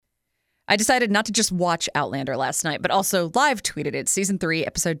I decided not to just watch Outlander last night, but also live tweeted it, season 3,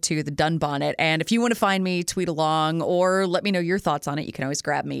 episode 2, The Dunbonnet. And if you want to find me, tweet along or let me know your thoughts on it, you can always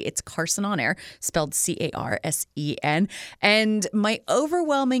grab me. It's Carson on Air, spelled Carsen. And my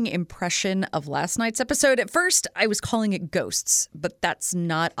overwhelming impression of last night's episode, at first I was calling it ghosts, but that's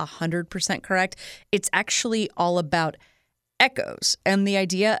not 100% correct. It's actually all about echoes. And the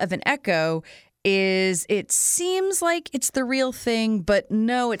idea of an echo is it seems like it's the real thing, but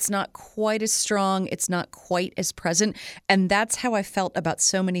no, it's not quite as strong. It's not quite as present. And that's how I felt about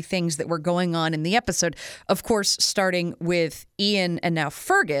so many things that were going on in the episode. Of course, starting with Ian and now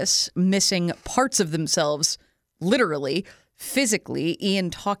Fergus missing parts of themselves, literally, physically, Ian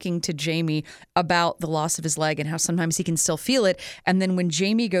talking to Jamie about the loss of his leg and how sometimes he can still feel it. And then when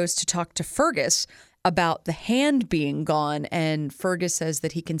Jamie goes to talk to Fergus about the hand being gone, and Fergus says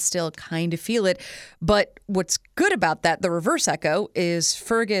that he can still kind of feel it. But what's good about that, the reverse echo, is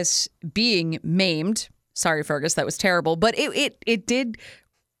Fergus being maimed. Sorry, Fergus, that was terrible. But it did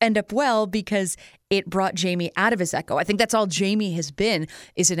end up well because it brought Jamie out of his echo. I think that's all Jamie has been,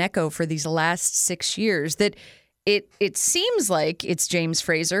 is an echo for these last 6 years. That it seems like it's James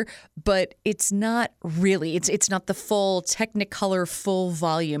Fraser, but it's not really. It's not the full Technicolor full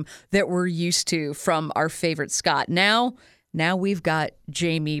volume that we're used to from our favorite Scott. Now we've got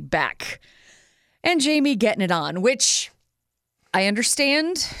Jamie back. And Jamie getting it on, which I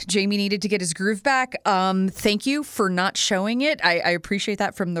understand. Jamie needed to get his groove back. Thank you for not showing it. I appreciate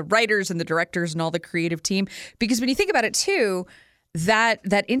that from the writers and the directors and all the creative team. Because when you think about it too, that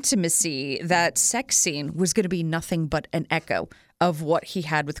intimacy, that sex scene was going to be nothing but an echo of what he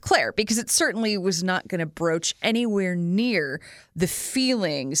had with Claire, because it certainly was not going to broach anywhere near the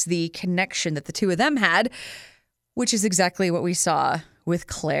feelings, the connection that the two of them had, which is exactly what we saw with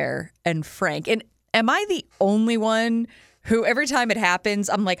Claire and Frank. And am I the only one who every time it happens,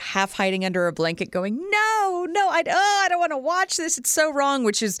 I'm like half hiding under a blanket going, no, I don't want to watch this. It's so wrong,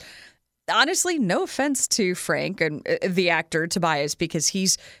 which is honestly, no offense to Frank and the actor Tobias, because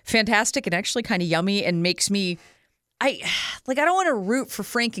he's fantastic and actually kind of yummy and makes me, I don't want to root for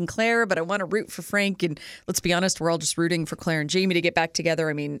Frank and Claire, but I want to root for Frank. And let's be honest, we're all just rooting for Claire and Jamie to get back together.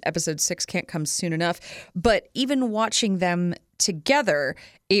 I mean, episode 6 can't come soon enough. But even watching them together,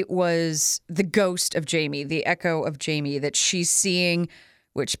 it was the ghost of Jamie, the echo of Jamie that she's seeing.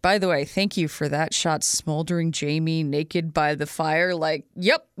 Which, by the way, thank you for that shot, smoldering Jamie naked by the fire. Like,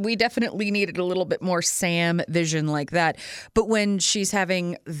 yep, we definitely needed a little bit more Sam vision like that. But when she's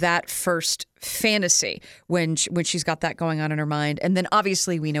having that first fantasy, when she's got that going on in her mind, and then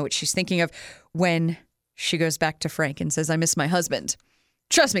obviously we know what she's thinking of when she goes back to Frank and says, I miss my husband.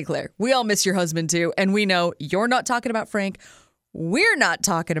 Trust me, Claire, we all miss your husband too. And we know you're not talking about Frank. We're not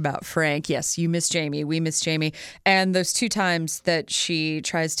talking about Frank. Yes, you miss Jamie. We miss Jamie. And those 2 times that she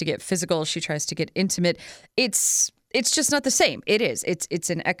tries to get physical, she tries to get intimate, it's just not the same. It is. It's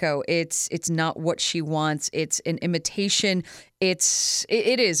an echo. It's not what she wants. It's an imitation. It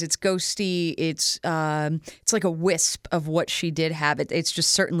is. It's ghosty. It's like a wisp of what she did have. It's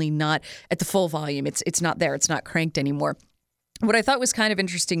just certainly not at the full volume. It's not there. It's not cranked anymore. What I thought was kind of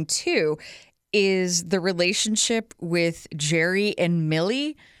interesting too is the relationship with Jerry and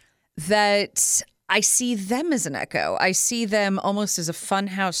Millie, that I see them as an echo. I see them almost as a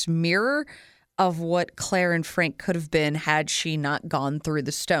funhouse mirror of what Claire and Frank could have been had she not gone through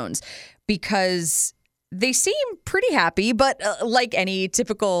the stones, because they seem pretty happy, but like any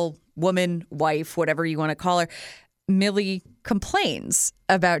typical woman, wife, whatever you want to call her, Millie complains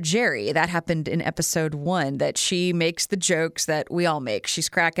about Jerry. That happened in episode 1, that she makes the jokes that we all make. She's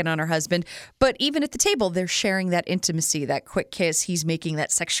cracking on her husband. But even at the table, they're sharing that intimacy, that quick kiss. He's making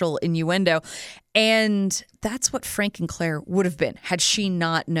that sexual innuendo. And that's what Frank and Claire would have been had she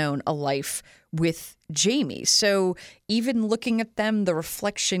not known a life with Jamie. So even looking at them, the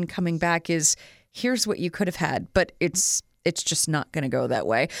reflection coming back is, here's what you could have had. But it's just not going to go that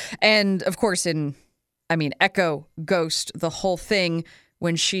way. And of course, Echo, Ghost, the whole thing,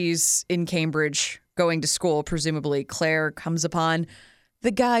 when she's in Cambridge going to school, presumably Claire comes upon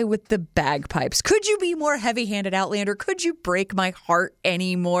the guy with the bagpipes. Could you be more heavy-handed, Outlander? Could you break my heart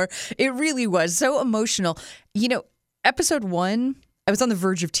anymore? It really was so emotional. You know, episode 1, I was on the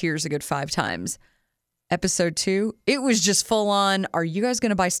verge of tears a good 5 times. Episode 2, it was just full on, are you guys going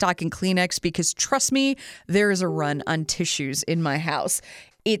to buy stock in Kleenex? Because trust me, there is a run on tissues in my house.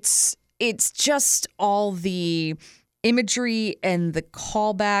 It's just all the imagery and the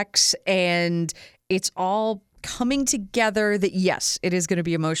callbacks, and it's all coming together that, yes, it is going to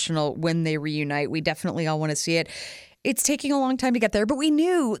be emotional when they reunite. We definitely all want to see it. It's taking a long time to get there, but we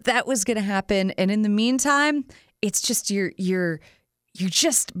knew that was going to happen. And in the meantime, it's just you're you're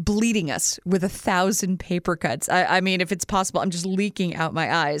just bleeding us with 1,000 paper cuts. I mean, if it's possible, I'm just leaking out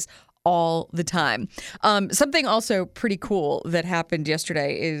my eyes all the time. Something also pretty cool that happened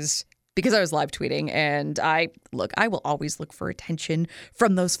yesterday is because I was live tweeting, and I will always look for attention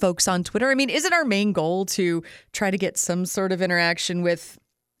from those folks on Twitter. I mean, isn't our main goal to try to get some sort of interaction with,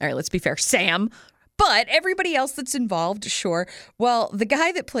 all right, let's be fair, Sam, but everybody else that's involved, sure. Well, the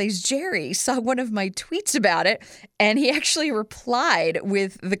guy that plays Jerry saw one of my tweets about it, and he actually replied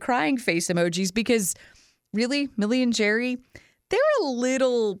with the crying face emojis because really, Millie and Jerry, they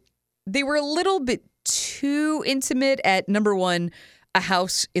were a little bit too intimate at, number one, a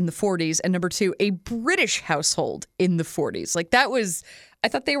house in the 40s, and number two, a British household in the 40s. Like I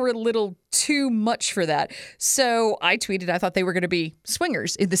thought they were a little too much for that. So I tweeted, I thought they were going to be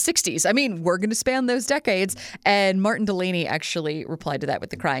swingers in the 60s. I mean, we're going to span those decades. And Martin Delaney actually replied to that with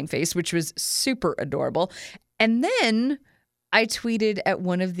the crying face, which was super adorable. And then I tweeted at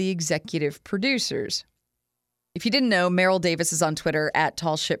one of the executive producers. If you didn't know, Meryl Davis is on Twitter at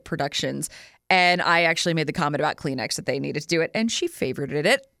Tall Ship Productions. And I actually made the comment about Kleenex that they needed to do it. And she favorited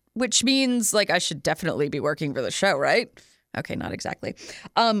it, which means like I should definitely be working for the show, right? Okay, not exactly.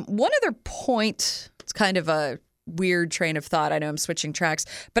 One other point, it's kind of a weird train of thought. I know I'm switching tracks,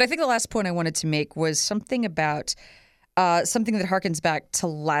 but I think the last point I wanted to make was something about something that harkens back to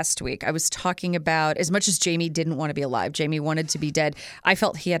last week. I was talking about, as much as Jamie didn't want to be alive, Jamie wanted to be dead, I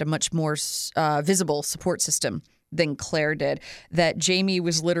felt he had a much more visible support system than Claire did, that Jamie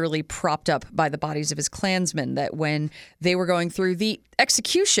was literally propped up by the bodies of his Klansmen, that when they were going through the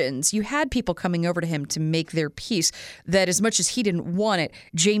executions, you had people coming over to him to make their peace, that as much as he didn't want it,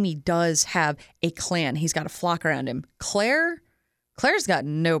 Jamie does have a clan. He's got a flock around him. Claire's got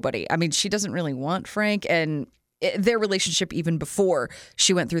nobody. I mean, she doesn't really want Frank, and their relationship, even before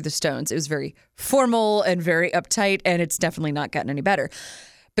she went through the stones, it was very formal and very uptight, and it's definitely not gotten any better.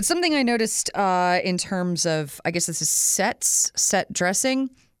 But something I noticed in terms of, I guess this is set dressing.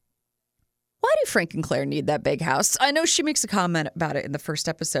 Why do Frank and Claire need that big house? I know she makes a comment about it in the first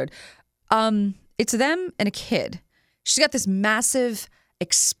episode. It's them and a kid. She's got this massive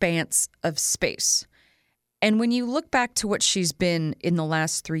expanse of space. And when you look back to what she's been in the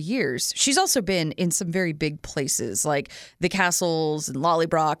last 3 years, she's also been in some very big places like the castles and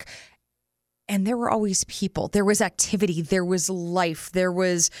Lollybrock. And there were always people. There was activity. There was life. There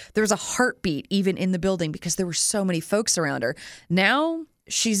was a heartbeat even in the building because there were so many folks around her. Now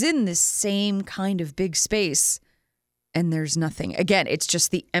she's in this same kind of big space and there's nothing. Again, it's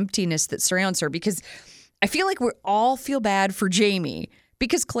just the emptiness that surrounds her, because I feel like we all feel bad for Jamie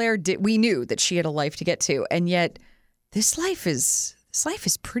because we knew that she had a life to get to. And yet this life is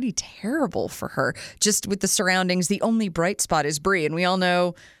pretty terrible for her. Just with the surroundings, the only bright spot is Bree. And we all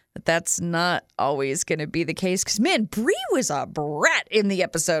know that's not always going to be the case because, man, Bree was a brat in the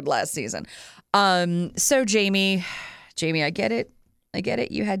episode last season. So Jamie, I get it.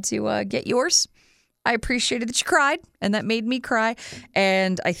 You had to get yours. I appreciated that you cried, and that made me cry.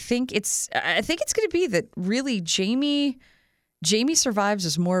 And I think it's going to be that really Jamie survives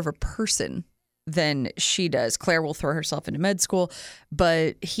as more of a person than she does. Claire will throw herself into med school,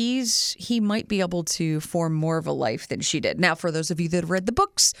 but he might be able to form more of a life than she did. Now, for those of you that have read the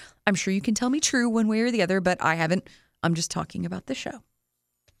books, I'm sure you can tell me true one way or the other, but I haven't. I'm just talking about the show.